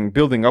focusing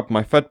building up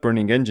my fat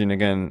burning engine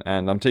again,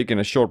 and I'm taking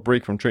a short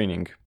break from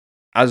training.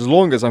 As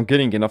long as I'm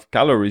getting enough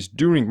calories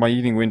during my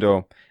eating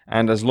window,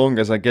 and as long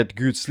as I get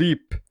good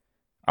sleep,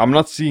 I'm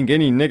not seeing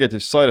any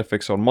negative side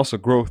effects on muscle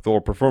growth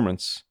or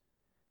performance.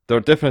 There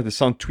are definitely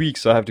some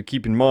tweaks I have to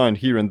keep in mind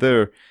here and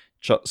there,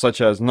 such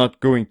as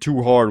not going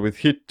too hard with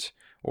HIIT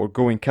or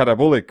going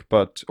catabolic,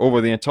 but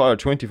over the entire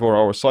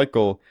 24-hour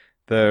cycle,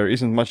 there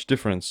isn't much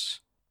difference.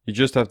 You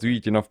just have to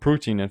eat enough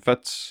protein and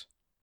fats.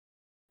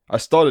 I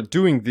started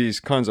doing these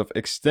kinds of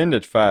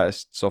extended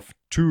fasts of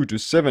 2 to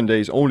 7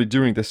 days only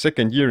during the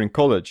second year in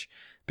college,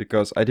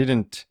 because I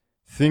didn't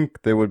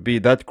think they would be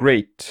that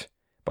great.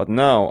 But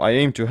now I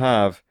aim to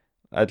have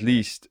at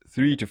least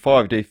 3 to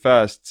 5 day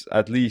fasts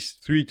at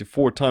least 3 to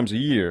 4 times a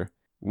year.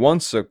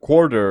 Once a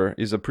quarter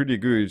is a pretty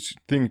good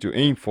thing to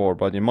aim for,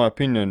 but in my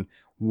opinion,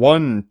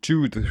 1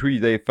 2 to 3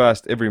 day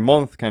fast every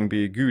month can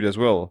be good as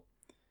well.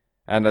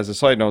 And as a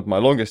side note, my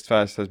longest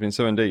fast has been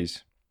 7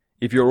 days.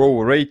 If you're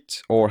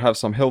overweight or have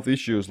some health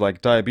issues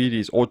like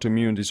diabetes,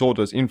 autoimmune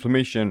disorders,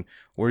 inflammation,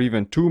 or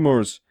even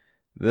tumors,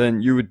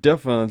 then you would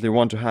definitely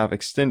want to have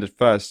extended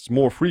fasts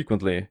more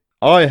frequently.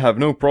 I have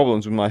no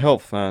problems with my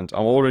health and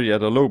I'm already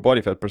at a low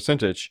body fat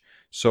percentage,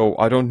 so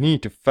I don't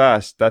need to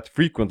fast that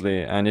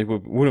frequently and it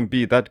wouldn't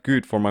be that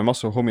good for my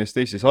muscle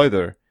homeostasis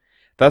either.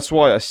 That's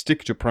why I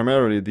stick to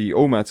primarily the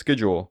OMAD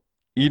schedule.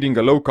 Eating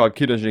a low-carb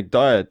ketogenic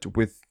diet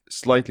with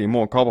slightly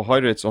more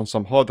carbohydrates on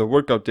some harder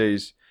workout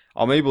days,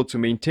 I'm able to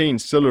maintain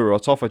cellular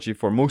autophagy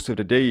for most of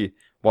the day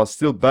while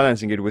still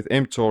balancing it with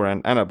mTOR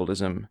and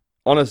anabolism.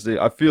 Honestly,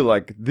 I feel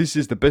like this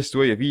is the best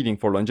way of eating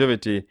for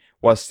longevity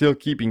while still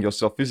keeping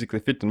yourself physically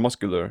fit and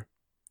muscular.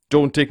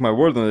 Don't take my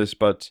word on this,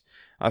 but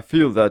I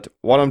feel that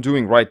what I'm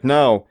doing right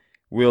now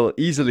will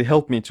easily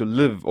help me to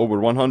live over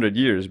 100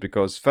 years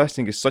because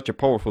fasting is such a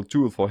powerful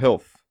tool for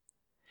health.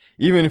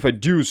 Even if I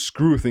do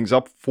screw things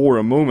up for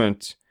a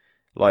moment,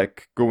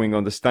 like going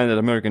on the standard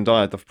American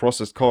diet of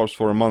processed carbs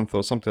for a month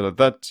or something like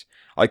that,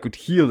 I could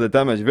heal the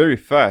damage very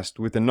fast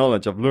with the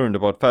knowledge I've learned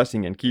about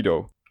fasting and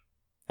keto.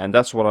 And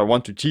that's what I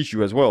want to teach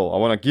you as well. I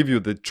want to give you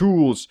the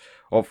tools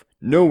of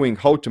knowing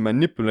how to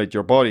manipulate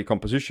your body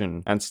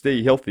composition and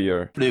stay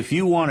healthier. If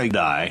you want to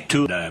die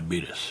to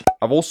diabetes.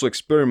 I've also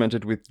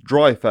experimented with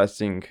dry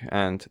fasting,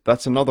 and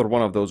that's another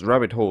one of those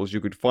rabbit holes you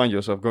could find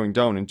yourself going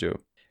down into.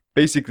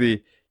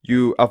 Basically,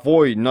 you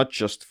avoid not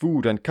just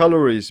food and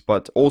calories,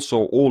 but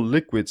also all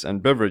liquids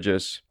and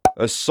beverages.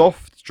 A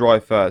soft dry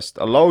fast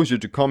allows you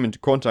to come into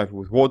contact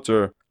with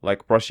water,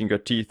 like brushing your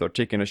teeth or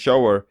taking a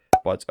shower,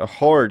 but a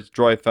hard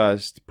dry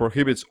fast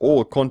prohibits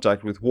all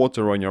contact with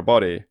water on your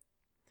body.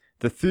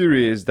 The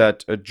theory is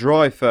that a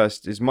dry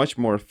fast is much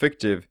more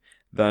effective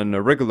than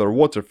a regular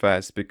water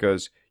fast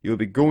because you'll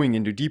be going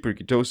into deeper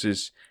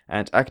ketosis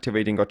and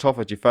activating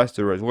autophagy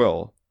faster as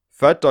well.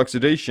 Fat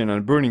oxidation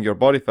and burning your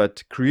body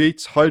fat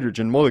creates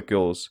hydrogen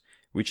molecules,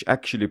 which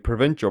actually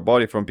prevent your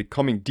body from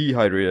becoming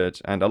dehydrated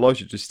and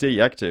allows you to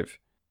stay active.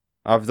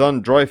 I've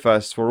done dry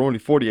fasts for only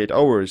 48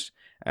 hours,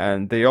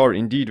 and they are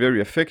indeed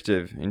very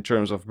effective in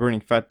terms of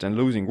burning fat and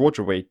losing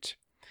water weight.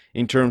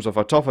 In terms of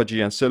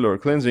autophagy and cellular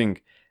cleansing,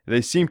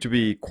 they seem to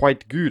be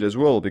quite good as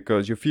well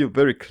because you feel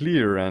very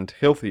clear and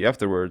healthy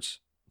afterwards.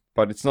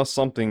 But it's not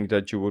something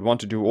that you would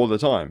want to do all the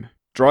time.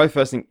 Dry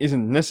fasting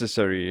isn't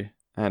necessary,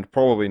 and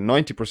probably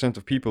 90%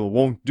 of people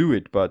won't do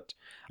it, but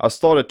I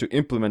started to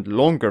implement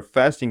longer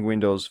fasting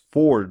windows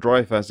for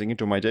dry fasting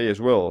into my day as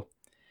well.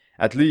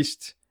 At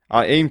least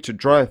I aim to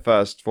dry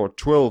fast for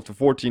 12 to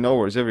 14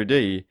 hours every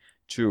day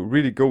to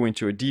really go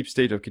into a deep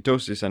state of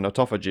ketosis and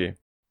autophagy.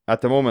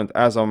 At the moment,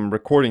 as I'm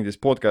recording this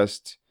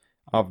podcast,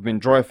 I've been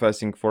dry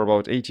fasting for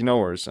about 18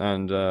 hours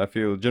and I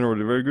feel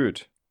generally very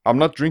good. I'm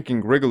not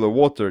drinking regular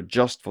water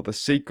just for the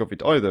sake of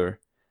it either.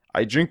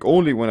 I drink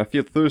only when I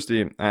feel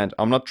thirsty, and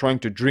I'm not trying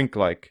to drink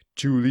like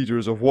 2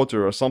 liters of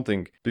water or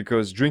something,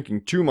 because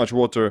drinking too much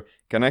water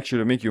can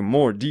actually make you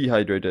more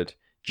dehydrated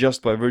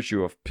just by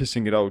virtue of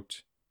pissing it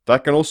out.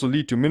 That can also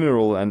lead to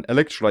mineral and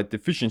electrolyte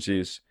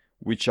deficiencies,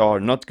 which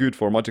are not good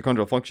for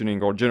mitochondrial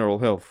functioning or general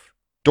health.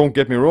 Don't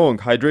get me wrong,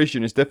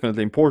 hydration is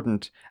definitely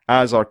important,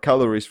 as are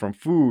calories from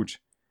food,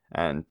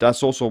 and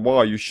that's also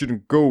why you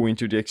shouldn't go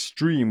into the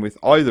extreme with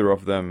either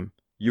of them.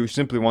 You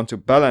simply want to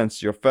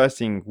balance your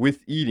fasting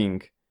with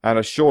eating, and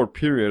a short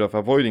period of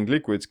avoiding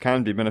liquids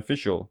can be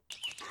beneficial.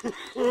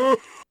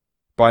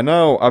 By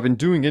now, I've been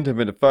doing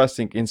intermittent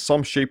fasting in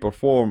some shape or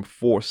form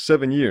for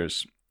 7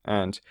 years,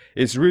 and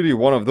it's really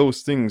one of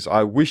those things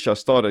I wish I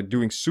started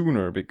doing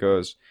sooner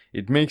because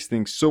it makes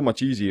things so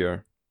much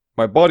easier.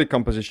 My body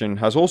composition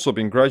has also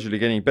been gradually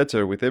getting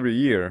better with every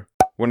year.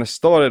 When I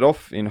started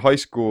off in high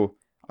school,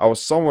 I was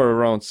somewhere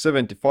around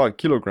 75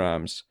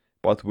 kilograms,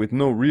 but with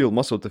no real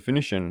muscle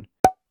definition.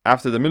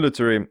 After the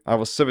military, I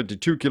was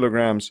 72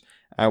 kilograms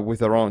and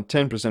with around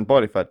 10%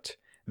 body fat.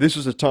 This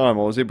was the time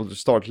I was able to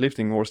start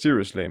lifting more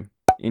seriously.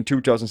 In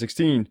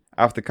 2016,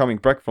 after coming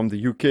back from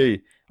the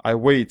UK, I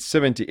weighed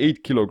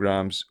 78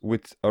 kilograms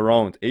with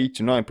around 8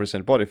 to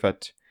 9% body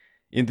fat.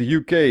 In the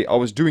UK, I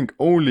was doing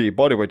only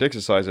bodyweight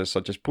exercises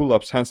such as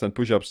pull-ups, handstand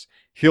push-ups,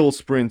 hill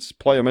sprints,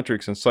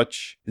 plyometrics and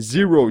such.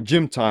 Zero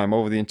gym time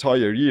over the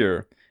entire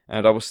year,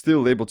 and I was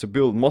still able to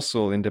build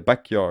muscle in the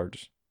backyard.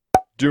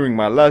 During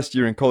my last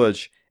year in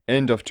college,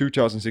 end of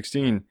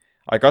 2016,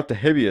 I got the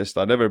heaviest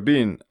I'd ever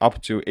been,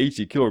 up to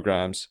 80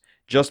 kilograms,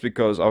 just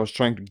because I was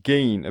trying to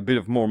gain a bit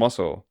of more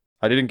muscle.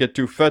 I didn't get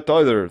too fat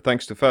either,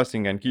 thanks to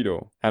fasting and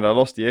keto, and I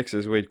lost the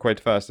excess weight quite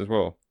fast as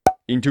well.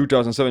 In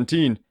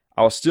 2017,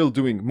 I was still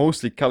doing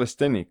mostly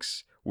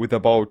calisthenics, with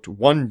about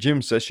 1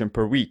 gym session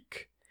per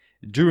week.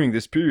 During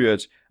this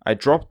period, I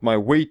dropped my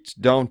weight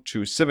down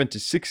to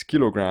 76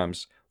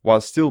 kilograms, while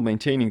still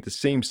maintaining the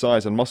same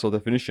size and muscle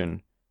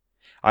definition.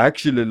 I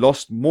actually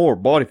lost more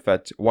body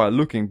fat while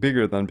looking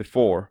bigger than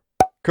before.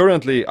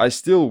 Currently, I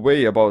still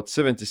weigh about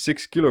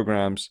 76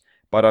 kilograms,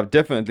 but I've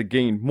definitely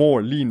gained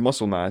more lean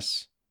muscle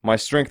mass. My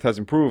strength has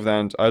improved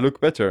and I look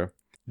better.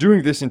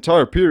 During this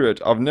entire period,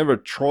 I've never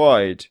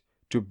tried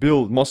to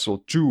build muscle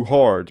too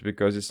hard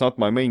because it's not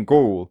my main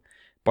goal,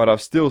 but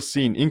I've still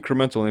seen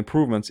incremental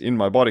improvements in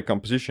my body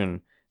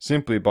composition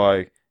simply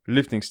by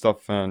lifting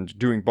stuff and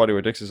doing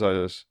bodyweight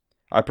exercises.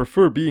 I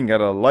prefer being at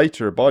a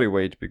lighter body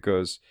weight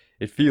because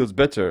it feels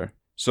better,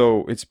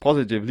 so it's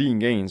positive lean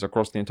gains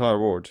across the entire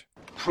board.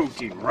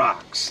 Protein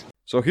rocks.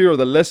 So here are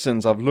the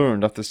lessons I've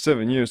learned after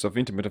 7 years of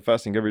intermittent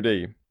fasting every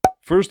day.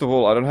 First of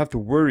all, I don't have to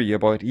worry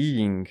about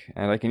eating,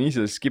 and I can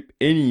easily skip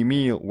any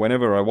meal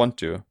whenever I want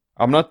to.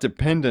 I'm not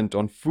dependent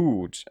on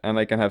food, and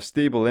I can have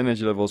stable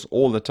energy levels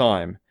all the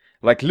time.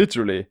 Like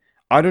literally,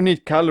 I don't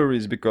need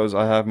calories because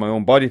I have my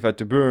own body fat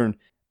to burn,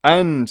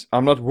 and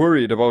I'm not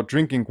worried about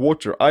drinking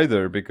water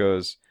either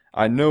because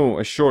I know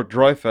a short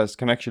dry fast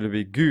can actually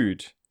be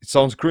good. It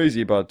sounds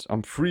crazy, but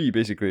I'm free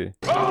basically.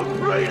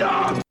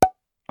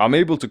 I'm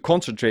able to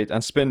concentrate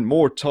and spend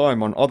more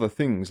time on other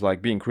things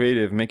like being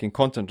creative, making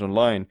content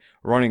online,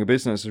 running a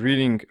business,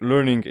 reading,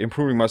 learning,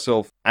 improving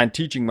myself, and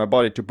teaching my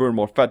body to burn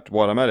more fat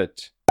while I'm at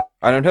it.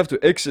 I don't have to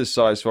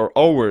exercise for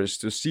hours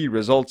to see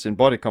results in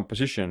body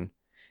composition.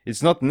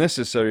 It's not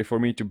necessary for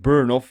me to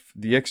burn off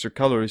the extra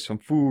calories from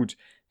food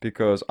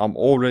because I'm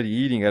already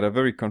eating at a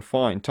very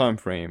confined time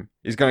frame.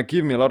 It's gonna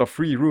give me a lot of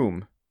free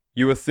room.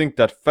 You would think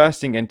that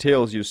fasting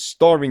entails you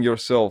starving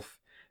yourself,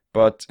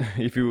 but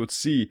if you would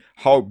see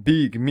how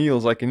big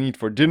meals I can eat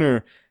for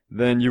dinner,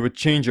 then you would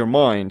change your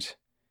mind.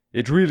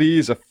 It really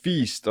is a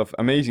feast of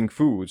amazing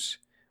foods.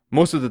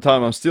 Most of the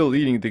time I'm still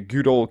eating the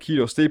good old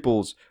keto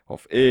staples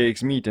of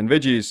eggs, meat and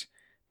veggies,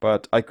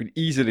 but I could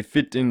easily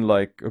fit in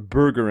like a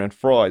burger and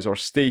fries or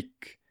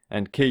steak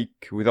and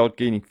cake without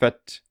gaining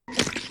fat.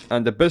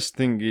 And the best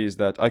thing is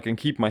that I can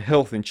keep my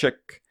health in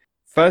check.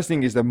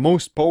 Fasting is the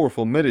most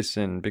powerful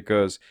medicine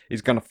because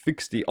it's gonna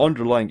fix the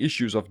underlying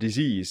issues of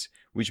disease,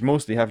 which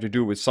mostly have to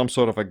do with some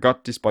sort of a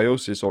gut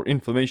dysbiosis or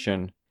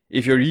inflammation.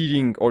 If you're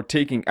eating or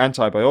taking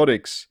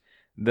antibiotics,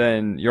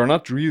 then you're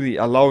not really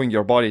allowing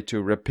your body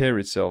to repair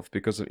itself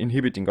because of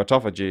inhibiting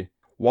autophagy.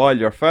 While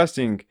you're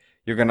fasting,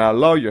 you're gonna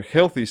allow your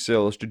healthy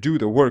cells to do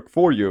the work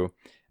for you,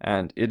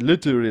 and it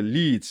literally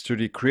leads to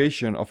the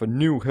creation of a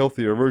new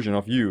healthier version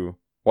of you.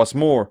 What's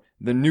more,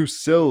 the new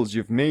cells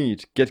you've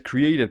made get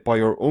created by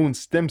your own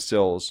stem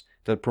cells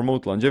that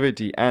promote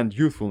longevity and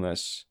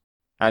youthfulness.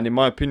 And in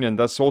my opinion,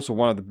 that's also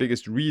one of the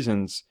biggest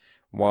reasons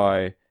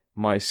why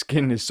my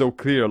skin is so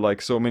clear,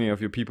 like so many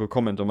of you people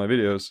comment on my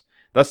videos.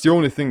 That's the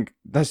only thing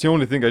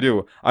I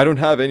do. I don't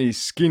have any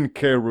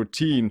skincare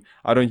routine.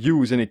 I don't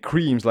use any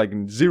creams, like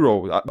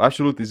zero,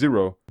 absolutely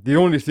zero. The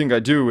only thing I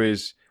do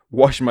is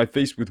wash my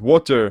face with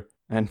water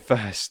and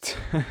fast.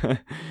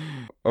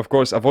 Of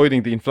course,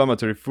 avoiding the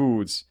inflammatory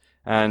foods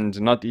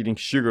and not eating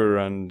sugar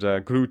and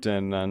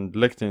gluten and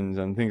lectins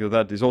and things like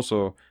that is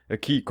also a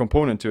key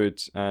component to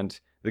it. And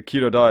the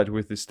keto diet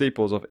with the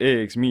staples of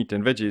eggs, meat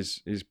and veggies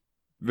is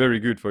very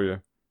good for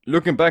you.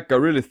 Looking back, I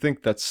really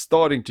think that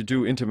starting to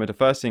do intermittent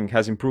fasting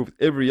has improved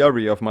every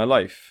area of my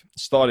life,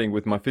 starting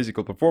with my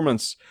physical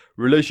performance,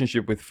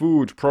 relationship with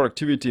food,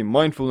 productivity,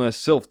 mindfulness,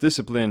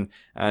 self-discipline,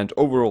 and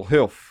overall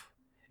health.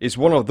 It's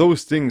one of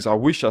those things I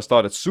wish I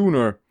started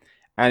sooner,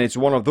 and it's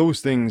one of those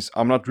things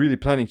I'm not really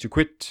planning to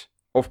quit.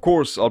 Of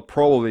course, I'll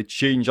probably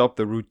change up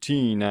the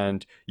routine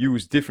and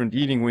use different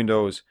eating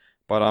windows,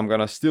 but I'm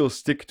gonna still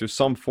stick to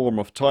some form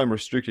of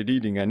time-restricted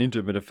eating and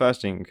intermittent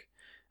fasting,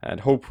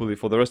 and hopefully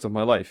for the rest of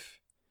my life.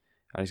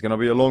 And it's gonna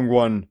be a long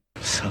one.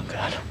 So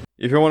good.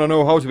 If you wanna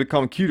know how to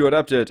become keto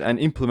adapted and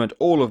implement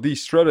all of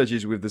these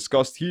strategies we've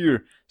discussed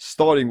here,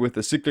 starting with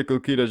the cyclical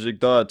ketogenic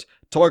diet,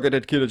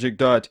 targeted ketogenic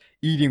diet,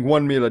 eating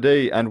 1 meal a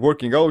day and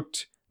working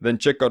out, then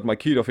check out my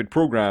Keto Fit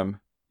program.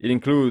 It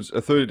includes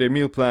a 30-day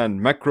meal plan,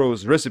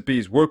 macros,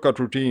 recipes, workout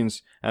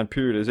routines, and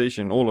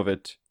periodization, all of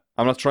it.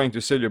 I'm not trying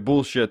to sell you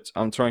bullshit,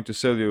 I'm trying to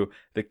sell you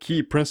the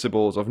key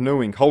principles of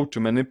knowing how to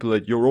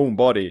manipulate your own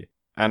body.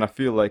 And I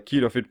feel like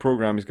Keto Fit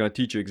program is gonna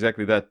teach you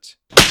exactly that.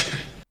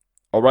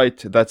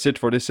 Alright, that's it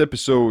for this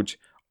episode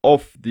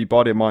of the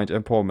Body Mind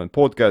Empowerment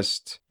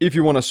Podcast. If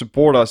you want to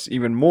support us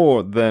even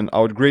more, then I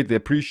would greatly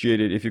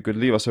appreciate it if you could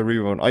leave us a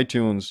review on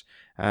iTunes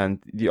and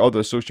the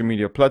other social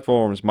media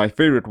platforms. My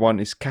favorite one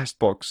is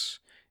Castbox.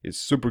 It's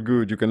super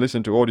good. You can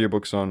listen to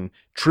audiobooks on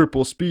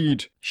triple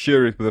speed,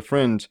 share it with a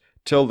friend,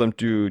 tell them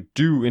to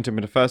do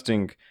intermittent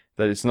fasting,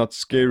 that it's not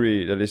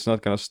scary, that it's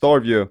not gonna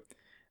starve you,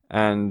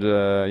 and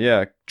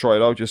yeah, try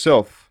it out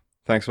yourself.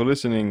 Thanks for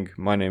listening.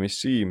 My name is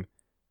Seem.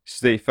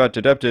 Stay fat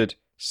adapted,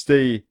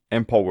 stay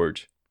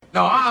empowered.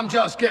 No, I'm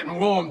just getting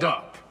warmed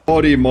up.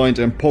 Body Mind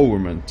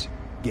Empowerment.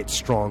 Get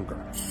stronger,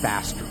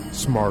 faster,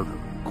 smarter,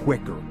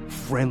 quicker,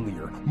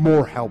 friendlier,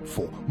 more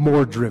helpful,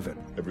 more driven.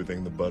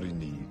 Everything the body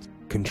needs.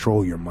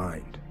 Control your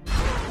mind.